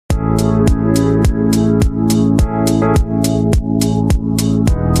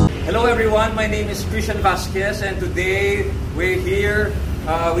Hello everyone, my name is VAZQUEZ'S and today we're here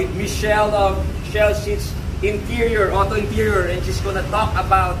with Michelle of Shelseats Interior, Auto Interior, and she's gonna talk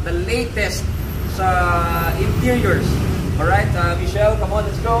about the latest sa interiors. Alright, Michelle, come on,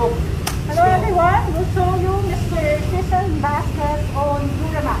 let's go. Hello everyone, we'll show you Mr. VAZQUEZ'S on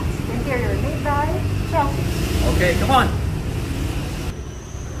Duramax Interior made by Shelseats. Okay, come on.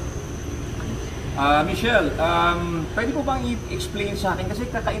 Michelle, pwede po bang i-explain sa akin kasi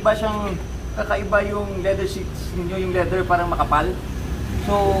kakaiba yung leather seats ninyo, yung leather parang makapal.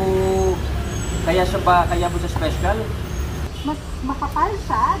 So, kaya ba siya special? Mas makapal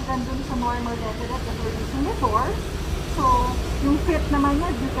siya than dun sa normal leather that we're using before. So, yung fit naman niya,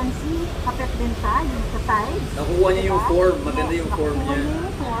 you can see, kapit din siya, yung sa sides. Nakuha niya yung form, maganda yung form niya. Nakuha niya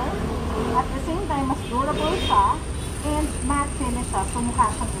yung form. At the same time, mas durable siya and matte finish siya, so mukha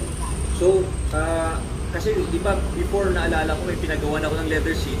siyang elegant. So, kasi di ba before naalala ko may pinagawa na ako ng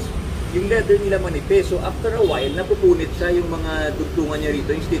leather seats, yung leather nila manipis. So after a while, napupunit siya, yung mga dugtungan niya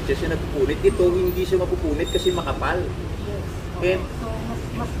rito, yung stitches niya napupunit. Ito hindi siya mapupunit kasi makapal. Yes. Okay. And, so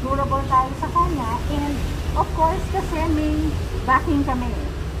mas durable tayo sa kanya, and of course kasi may backing kami.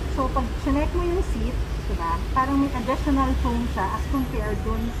 So pag sinek mo yung seat, diba, parang may additional foam siya as compared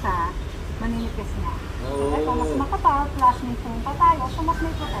dun sa maninipis niya. So ito mas makapal, plus may foam pa tayo, so mas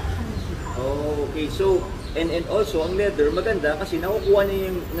may protection yung seat. Oh, okay. So, and also ang leather maganda kasi nakukuha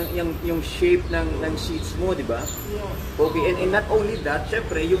niya yung shape ng seats mo, di ba? Yes. Okay, and not only that,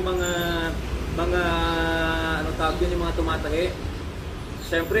 syempre yung mga ano tawag yun, yung mga tumatagi.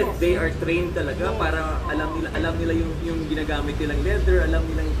 Syempre, yes, they are trained talaga, yes, para alam nila yung ginagamit nilang leather, alam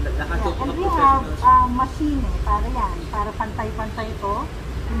nila lahat ng mga professionals. And we have machine para yan, para pantay-pantay ito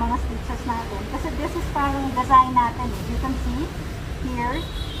yung mga stitches natin. Kasi this is parang design natin. You can see here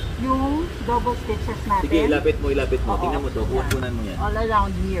yung double stitches natin. Sige, ilapit mo. Tingnan mo to, kukunan mo yan. All around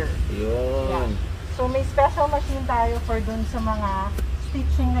here. Yun. Yeah. So may special machine tayo for dun sa mga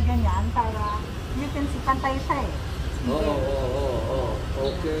stitching na ganyan para you can see, pantay siya eh.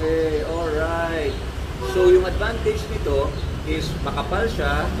 Okay, alright. So yung advantage nito is makapal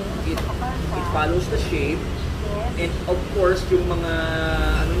siya, it follows the shape, yes, and of course yung mga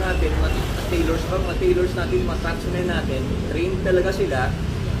ano natin, mga tailors natin, mga craftsmen natin, trained talaga sila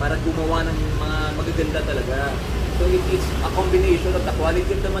para gumawa ng mga magaganda talaga. So it's a combination of the quality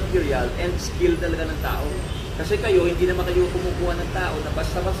of the material and skill talaga ng tao. Kasi kayo, hindi naman kayo kumukuha ng tao na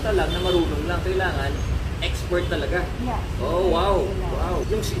basta-basta lang, na marunong lang. Kailangan expert talaga. Yeah. Oh, wow.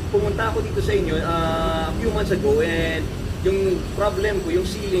 Yung pumunta ako dito sa inyo a few months ago, and yung problem ko, yung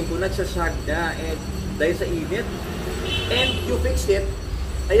ceiling ko nagsasag na, and dahil sa init, and you fixed it.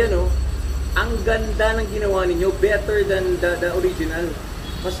 Ayan o, ang ganda ng ginawa ninyo, better than the original.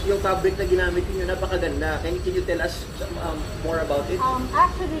 Mas yung fabric na ginamit niyo napakaganda. Can you tell us more about it?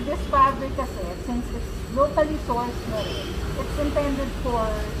 Actually, this fabric kasi, since it's locally sourced na rin, it's intended for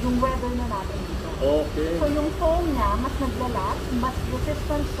yung weather na natin dito. Okay. So yung foam niya, mas naglalast, mas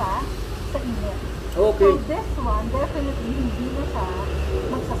resistant siya sa init. Okay. So this one, definitely hindi na siya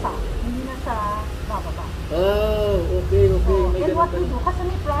magsasak. Hindi na siya bababa. Oh, okay. And what we do, kasi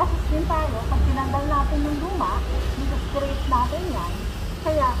may process din tayo, pag tinanggal natin yung luma, scrape natin yan,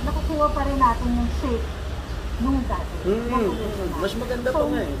 kaya nakukuha pa rin natin yung shape nung dati. Mas maganda pa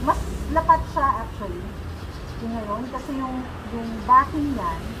nga eh. Mas lapat siya actually. Yung ngayon, kasi yung backing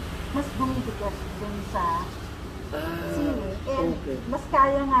yan, mas dumidikit dun sa ceiling. And mas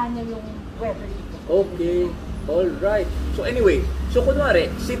kaya nga niya yung weather dito. Okay. Alright. So anyway, so kunwari,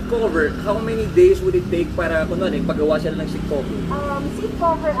 seat cover, how many days would it take para kunwari, paggawa sila ng seat cover? Seat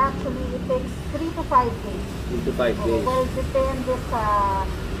cover actually, it takes 3 to 5 days. 3 to 5 days. Well, depende sa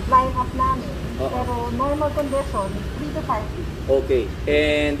line-up namin. Pero normal condition, 3 to 5 days. Okay.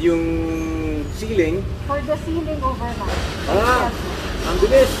 And yung ceiling? For the ceiling overnight. Ang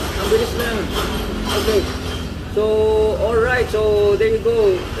bilis lang. Okay. So, alright. So, there you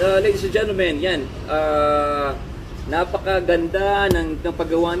go. Ladies and gentlemen, yan. Napakaganda ng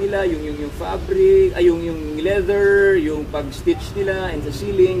paggawa nila, yung fabric, ay yung leather, yung pag-stitch nila, and sa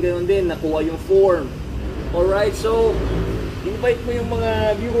ceiling, ganoon din, nakuha yung form. Alright, so, invite mo yung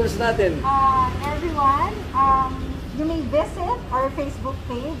mga viewers natin. Everyone, you may visit our Facebook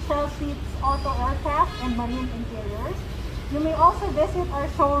page, Shelseats Auto Aircraft and Marine Interiors. You may also visit our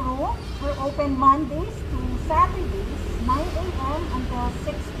showroom. We're open Mondays to Saturdays, 9 a.m. until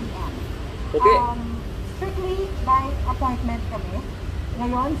 6 p.m. Okay. Strictly by appointment kami.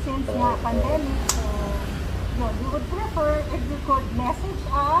 Ngayon, since nga pandemic, so yun, we would prefer if you could message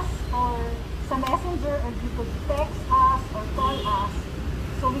us or sa messenger, or you could text us or call us.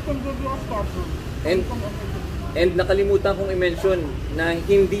 So we can give you a schedule. And- We can introduce. And nakalimutan kong i-mention na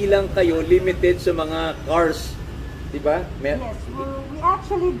hindi lang kayo limited sa mga cars. Diba? Yes, we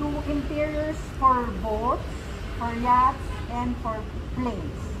actually do interiors for boats, for yachts, and for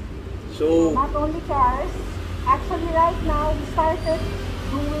planes. So, Not only cars. Actually, right now, we started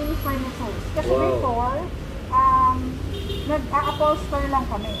doing furniture. Kasi Wow. before, nag-a-upholster lang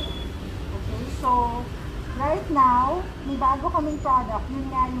kami. Okay, so, right now, may bago kaming product. Yun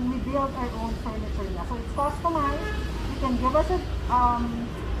nga, yung we build our own furniture na. So, it's customized. You can give us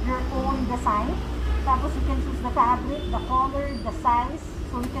your own design. Tapos, you can choose the fabric, the color, the size.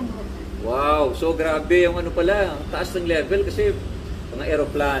 So, we can do it. wow. So, grabe yung ano pala. Ang taas ng level kasi mga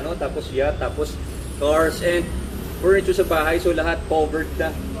aeroplano, tapos yacht, tapos cars, and furniture sa bahay. So, lahat covered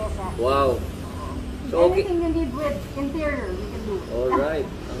na. Yes, sir. Wow. So, okay. Anything you need with interior, we can do. Alright.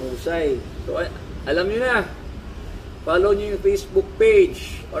 Ang husay. So, alam nyo na. Follow nyo yung Facebook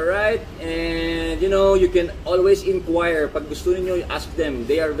page. Alright? And, you know, you can always inquire. Pag gusto niyo, ask them.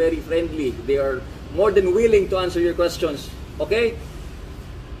 They are very friendly. They are more than willing to answer your questions. Okay?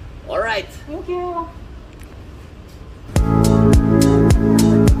 Alright. Thank you.